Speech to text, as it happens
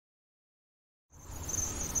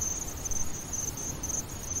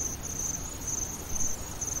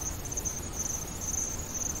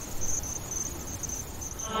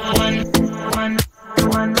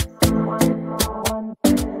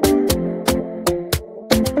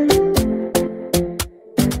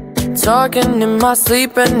Talking in my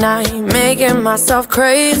sleep at night, making myself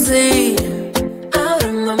crazy. Out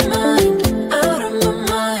of my mind, out of my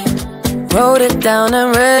mind. Wrote it down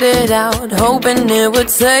and read it out, hoping it would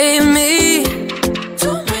save me.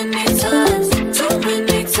 Too many times, too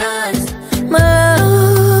many times. My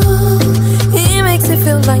love, he makes me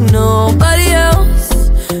feel like nobody else,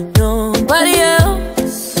 nobody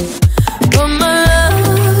else. But my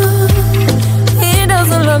love, he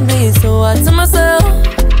doesn't love me, so I tell myself,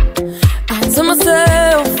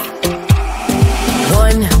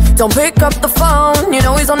 one, don't pick up the phone, you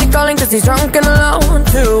know he's only calling cause he's drunk and alone.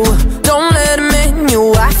 Two, don't let him in,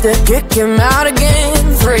 you have to kick him out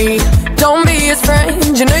again. Three, don't be his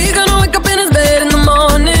friend, you know you're gonna wake up in his bed in the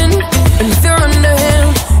morning. And if you're under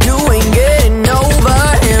him, you ain't getting over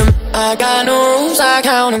him. I got no rules, I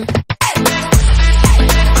count him.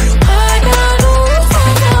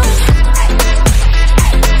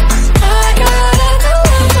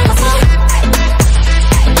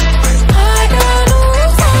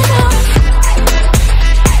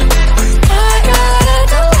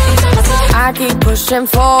 I keep pushing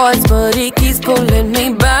forwards, but he keeps pulling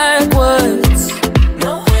me backwards.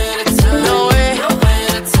 Nowhere to turn, nowhere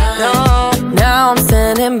to turn. No. Now I'm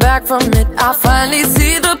standing back from it, I finally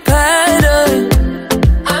see the pattern.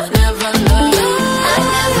 I never loved,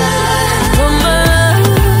 but my love,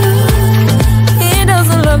 he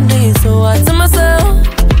doesn't love me, so I tell myself,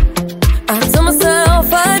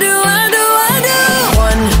 I do.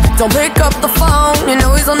 One, don't pick up the phone, you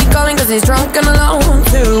know he's only calling cause he's drunk and alone.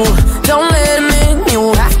 Two, don't let him in,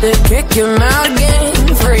 you have to kick him out again.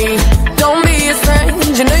 Three, don't be his friend,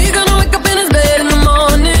 you know you're gonna wake up in his bed in the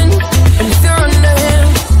morning. And if you're under him,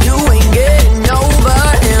 you ain't getting over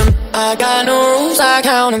him. I got no rules, I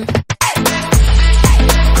count him.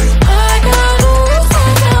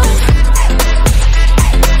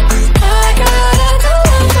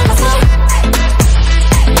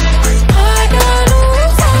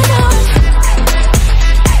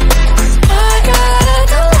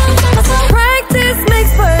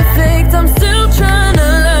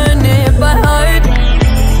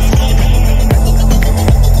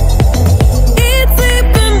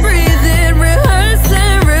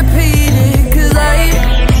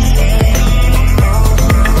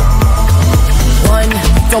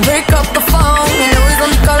 Don't pick up the phone, you know he's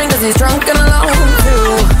only calling cause he's drunk and alone.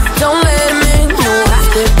 Two, don't let him in, you have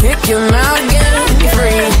to kick him out again.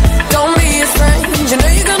 Three, don't be his friend, you know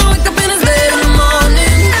you're gonna wake up in his bed in the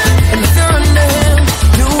morning. And if you're under him,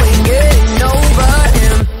 you ain't getting over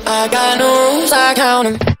him. I got no rules, I count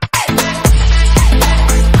him.